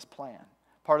part of this plan?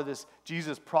 Part of this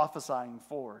Jesus prophesying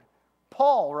forward?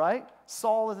 Paul, right?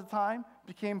 Saul at the time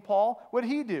became Paul. What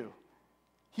did he do?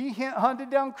 He hunted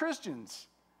down Christians.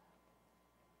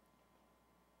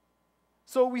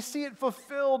 So we see it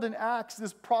fulfilled in Acts,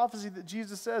 this prophecy that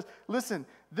Jesus says, listen,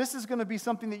 this is going to be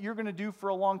something that you're going to do for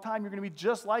a long time. You're going to be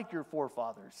just like your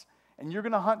forefathers. And you're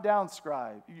going to hunt down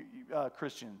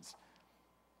Christians,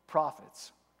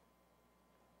 prophets.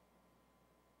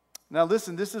 Now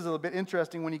listen, this is a little bit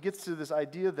interesting when he gets to this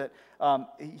idea that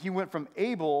he went from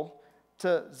Abel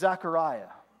to Zechariah.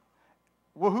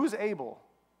 Well, who's Abel?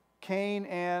 Cain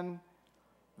and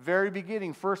very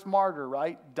beginning, first martyr,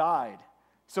 right? Died.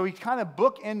 So he's kind of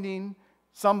bookending,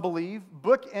 some believe,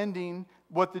 bookending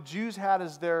what the Jews had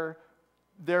as their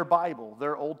Bible,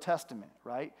 their Old Testament,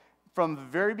 right? From the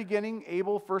very beginning,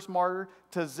 Abel, first martyr,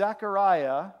 to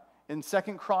Zechariah in 2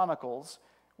 Chronicles,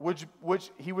 which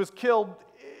he was killed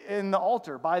in the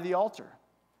altar, by the altar.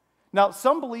 Now,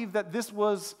 some believe that this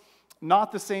was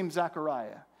not the same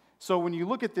Zechariah. So when you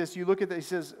look at this, he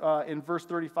says in verse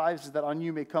 35, it says that on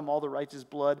you may come all the righteous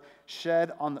blood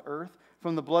shed on the earth,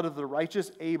 from the blood of the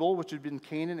righteous Abel, which had been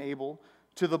Cain and Abel,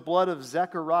 to the blood of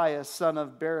Zechariah, son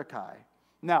of Berechiah.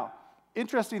 Now,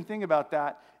 interesting thing about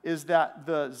that is that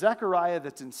the Zechariah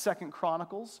that's in 2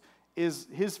 Chronicles,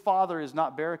 his father is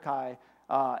not Berechiah.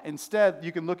 Instead,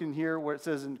 you can look in here where it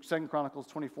says in 2 Chronicles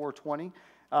 24:20,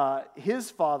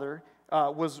 his father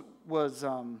was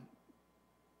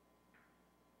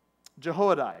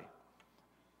Jehoiada.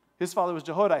 His father was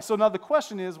Jehoiada. So now the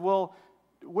question is, well,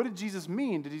 what did Jesus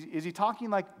mean? Is he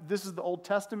talking like this is the Old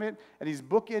Testament and he's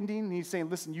bookending and he's saying,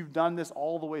 listen, you've done this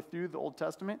all the way through the Old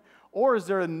Testament? Or is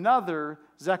there another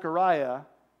Zechariah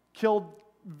killed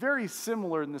very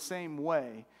similar in the same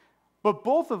way, but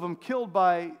both of them killed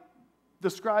by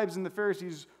the scribes and the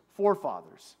Pharisees'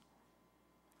 forefathers?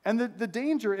 And the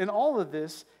danger in all of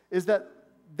this is that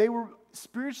they were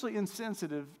spiritually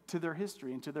insensitive to their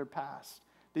history and to their past.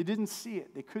 They didn't see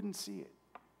it. They couldn't see it.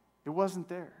 It wasn't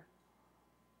there.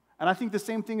 And I think the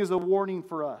same thing is a warning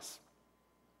for us.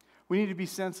 We need to be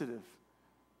sensitive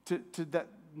to that.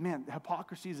 Man,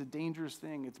 hypocrisy is a dangerous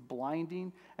thing. It's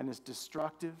blinding and it's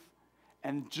destructive.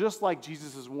 And just like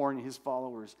Jesus is warning his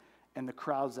followers and the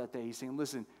crowds that day, he's saying,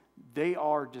 listen, they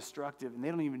are destructive and they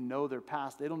don't even know their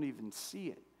past. They don't even see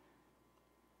it.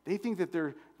 They think that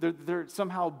they're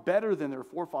somehow better than their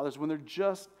forefathers when they're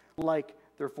just like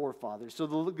their forefathers. So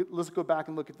let's go back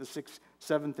and look at the 6,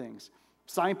 7 things.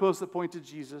 Signposts that point to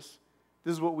Jesus.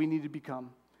 This is what we need to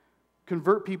become.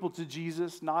 Convert people to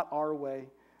Jesus, not our way.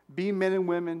 Be men and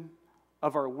women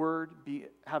of our word.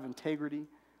 Have integrity.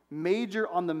 Major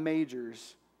on the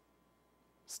majors.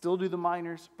 Still do the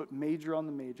minors, but major on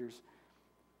the majors.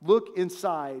 Look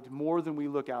inside more than we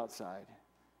look outside,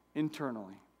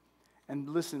 internally. And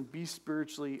listen, be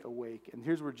spiritually awake. And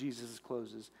here's where Jesus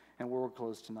closes, and where we'll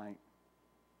close tonight.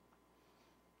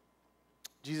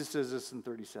 Jesus says this in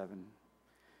 37.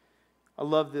 I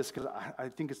love this because I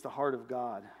think it's the heart of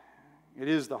God. It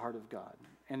is the heart of God,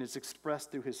 and it's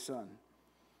expressed through his Son.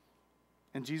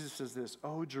 And Jesus says this,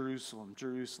 "Oh, Jerusalem,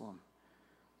 Jerusalem,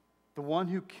 the one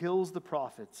who kills the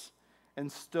prophets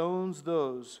and stones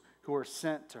those who are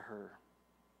sent to her.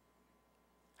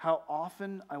 How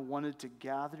often I wanted to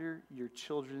gather your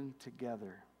children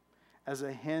together, as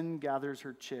a hen gathers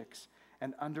her chicks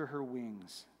and under her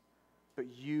wings, but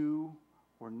you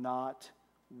were not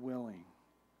willing.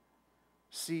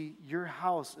 See, your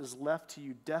house is left to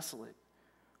you desolate.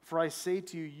 For I say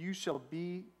to you,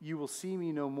 you will see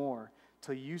me no more,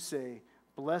 till you say,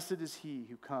 blessed is he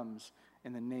who comes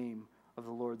in the name of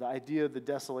the Lord." The idea of the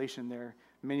desolation there,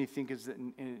 many think is that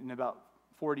in about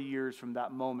 40 years from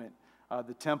that moment,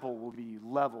 the temple will be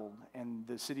leveled, and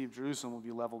the city of Jerusalem will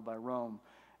be leveled by Rome.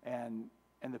 And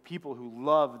the people who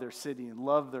love their city and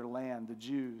love their land, the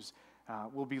Jews,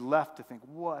 will be left to think,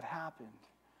 what happened?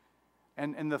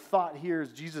 And the thought here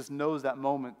is Jesus knows that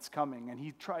moment's coming, and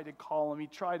he tried to call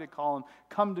him,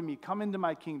 come to me, come into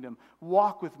my kingdom,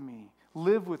 walk with me,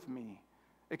 live with me,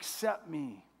 accept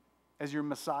me as your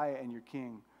Messiah and your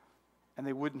King. And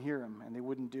they wouldn't hear him, and they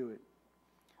wouldn't do it.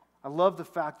 I love the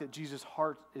fact that Jesus'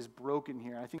 heart is broken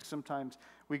here. I think sometimes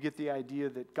we get the idea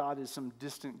that God is some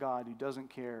distant God who doesn't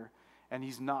care, and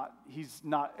he's not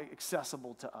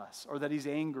accessible to us, or that he's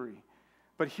angry.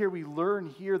 But here we learn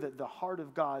here that the heart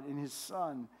of God in his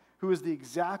Son, who is the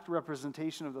exact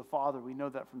representation of the Father, we know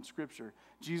that from Scripture.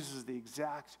 Jesus is the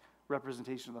exact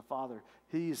representation of the Father.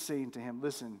 He is saying to him,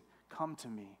 listen, come to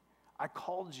me. I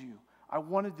called you. I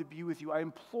wanted to be with you. I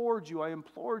implored you.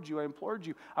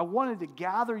 I wanted to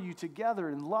gather you together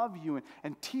and love you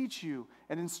and teach you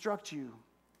and instruct you.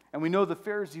 And we know the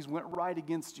Pharisees went right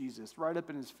against Jesus, right up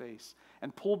in his face,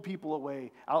 and pulled people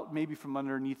away, out maybe from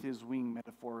underneath his wing,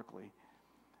 metaphorically,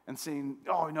 and saying,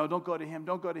 oh, no, don't go to him,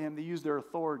 don't go to him. They use their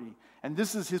authority. And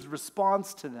this is his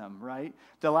response to them, right?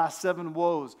 The last 7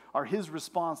 woes are his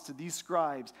response to these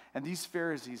scribes and these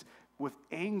Pharisees with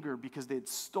anger because they had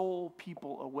stole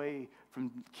people away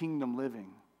from kingdom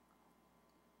living.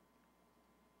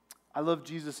 I love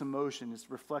Jesus' emotion.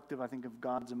 It's reflective, I think, of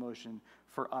God's emotion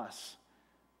for us.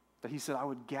 That he said, I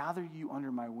would gather you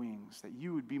under my wings, that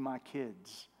you would be my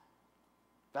kids.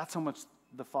 That's how much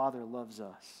the Father loves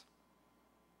us.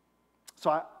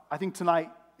 So I think tonight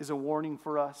is a warning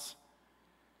for us,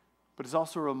 but it's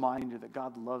also a reminder that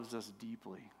God loves us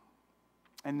deeply.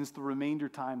 And it's the remainder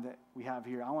time that we have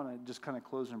here. I want to just kind of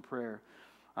close in prayer.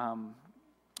 And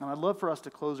I'd love for us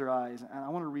to close our eyes, and I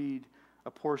want to read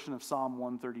a portion of Psalm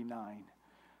 139.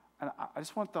 And I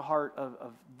just want the heart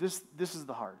of this. This is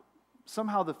the heart.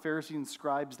 Somehow the Pharisees and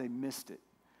scribes, they missed it.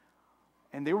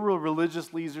 And they were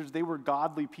religious leaders. They were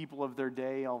godly people of their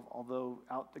day, although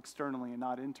out externally and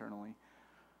not internally.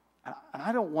 And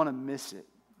I don't want to miss it.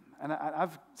 And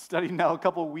I've studied now a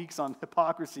couple of weeks on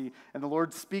hypocrisy, and the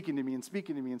Lord's speaking to me and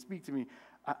speaking to me and speaking to me.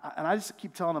 And I just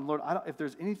keep telling him, Lord, if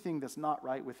there's anything that's not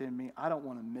right within me, I don't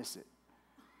want to miss it.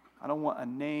 I don't want a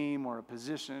name or a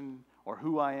position or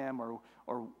who I am or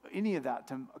any of that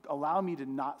to allow me to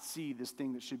not see this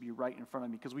thing that should be right in front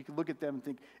of me. Because we could look at them and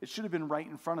think it should have been right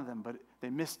in front of them, but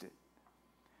they missed it.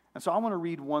 And so I want to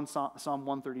read Psalm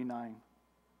 139.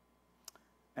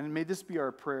 And may this be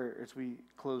our prayer as we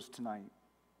close tonight.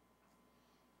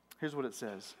 Here's what it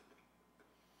says.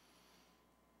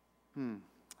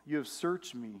 You have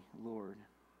searched me, Lord,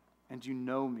 and you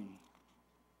know me.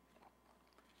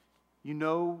 You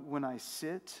know when I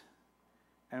sit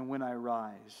and when I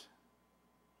rise.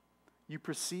 You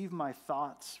perceive my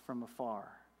thoughts from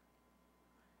afar.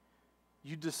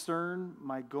 You discern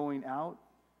my going out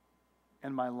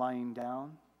and my lying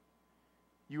down.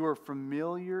 You are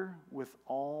familiar with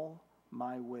all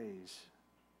my ways.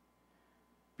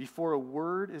 Before a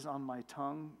word is on my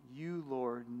tongue, you,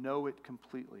 Lord, know it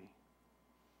completely.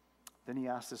 Then he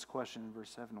asks this question in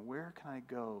verse 7, where can I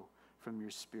go from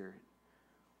your spirit?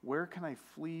 Where can I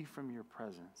flee from your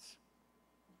presence?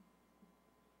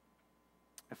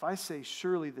 If I say,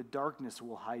 surely the darkness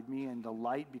will hide me and the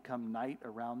light become night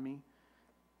around me,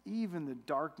 even the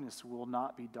darkness will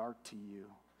not be dark to you.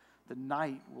 The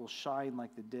night will shine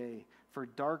like the day, for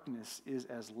darkness is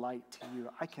as light to you.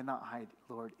 I cannot hide,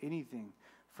 Lord, anything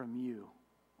from you.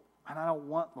 And I don't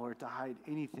want, Lord, to hide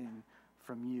anything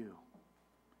from you.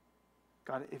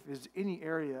 God, if there's any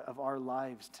area of our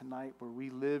lives tonight where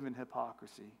we live in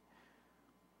hypocrisy,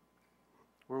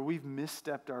 where we've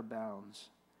misstepped our bounds,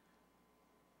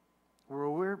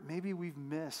 where maybe we've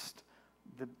missed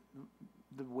the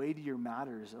weightier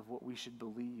matters of what we should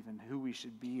believe and who we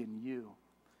should be in you.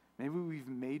 Maybe we've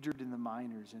majored in the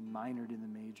minors and minored in the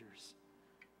majors.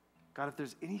 God, if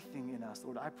there's anything in us,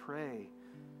 Lord, I pray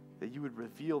that you would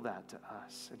reveal that to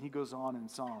us. And he goes on in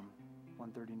Psalm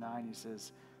 139, he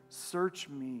says, search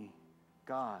me,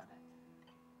 God,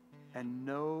 and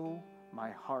know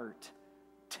my heart.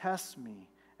 Test me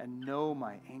and know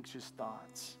my anxious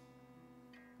thoughts.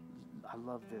 I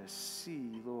love this.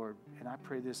 See, Lord, and I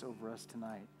pray this over us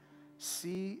tonight.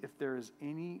 See if there is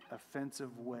any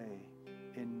offensive way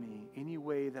in me, any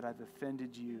way that I've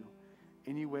offended you,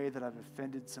 any way that I've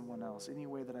offended someone else, any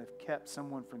way that I've kept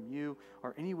someone from you,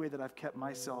 or any way that I've kept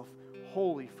myself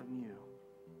wholly from you.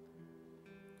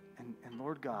 And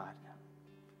Lord God,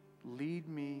 lead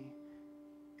me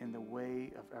in the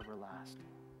way of everlasting.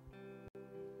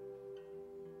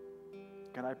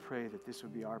 God, I pray that this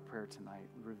would be our prayer tonight.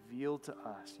 Reveal to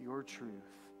us your truth.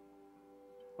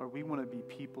 Lord, we want to be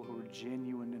people who are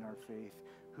genuine in our faith,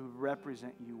 who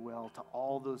represent you well to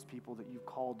all those people that you've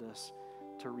called us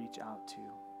to reach out to.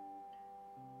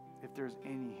 If there's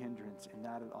any hindrance in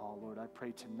that at all, Lord, I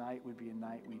pray tonight would be a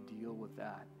night we deal with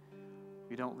that.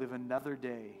 We don't live another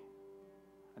day,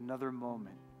 another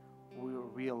moment where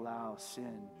we allow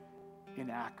sin,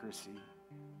 inaccuracy,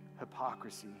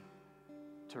 hypocrisy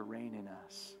to reign in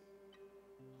us.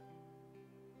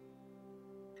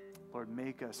 Lord,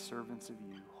 make us servants of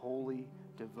you, wholly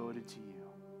devoted to you.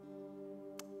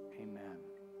 Amen.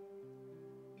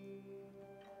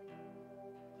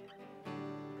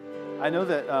 I know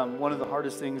that one of the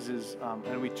hardest things is,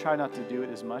 and we try not to do it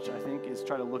as much, I think, is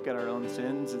try to look at our own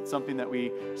sins. It's something that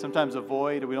we sometimes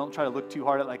avoid, and we don't try to look too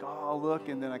hard at like, oh, I'll look,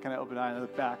 and then I kind of open an eye and I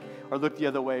look back, or look the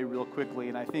other way real quickly.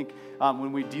 And I think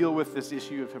when we deal with this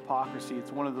issue of hypocrisy,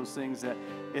 it's one of those things that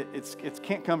it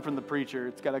can't come from the preacher.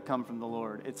 It's got to come from the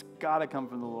Lord. It's got to come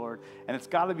from the Lord. And it's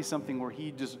got to be something where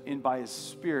he just, by his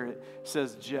Spirit,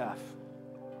 says, Geoff,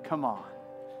 come on.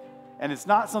 And it's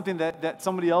not something that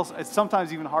somebody else, it's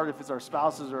sometimes even hard if it's our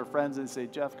spouses or our friends and say,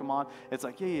 Geoff, come on. It's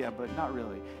like, yeah, but not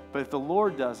really. But if the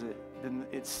Lord does it, then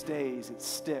it stays, it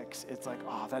sticks. It's like,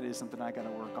 oh, that is something I got to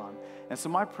work on. And so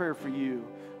my prayer for you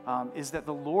is that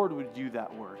the Lord would do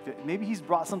that work. That maybe he's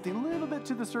brought something a little bit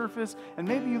to the surface, and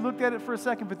maybe you looked at it for a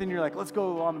second, but then you're like, let's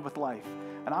go on with life.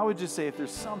 And I would just say, if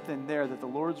there's something there that the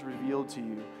Lord's revealed to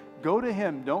you, go to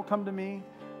him. Don't come to me.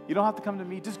 You don't have to come to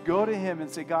me. Just go to him and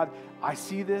say, God, I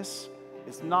see this.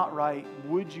 It's not right.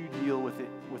 Would you deal with it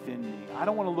within me? I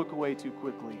don't want to look away too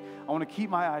quickly. I want to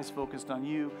keep my eyes focused on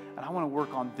you, and I want to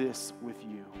work on this with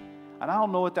you. And I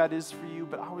don't know what that is for you,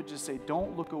 but I would just say,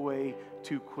 don't look away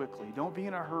too quickly. Don't be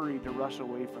in a hurry to rush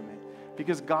away from it,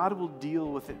 because God will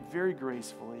deal with it very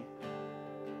gracefully.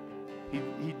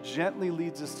 He gently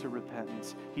leads us to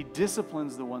repentance. He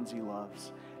disciplines the ones he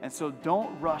loves. And so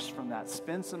don't rush from that.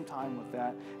 Spend some time with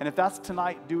that. And if that's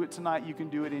tonight, do it tonight. You can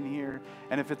do it in here.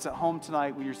 And if it's at home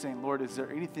tonight when you're saying, Lord, is there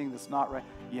anything that's not right?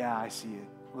 Yeah, I see it.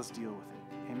 Let's deal with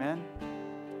it. Amen?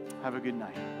 Have a good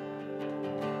night.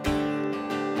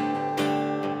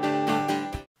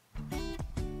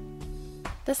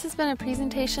 This has been a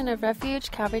presentation of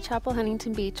Refuge Calvary Chapel,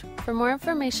 Huntington Beach. For more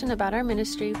information about our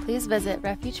ministry, please visit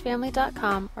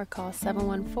refugefamily.com or call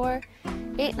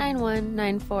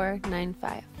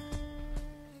 714-891-9495.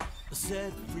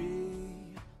 Set free.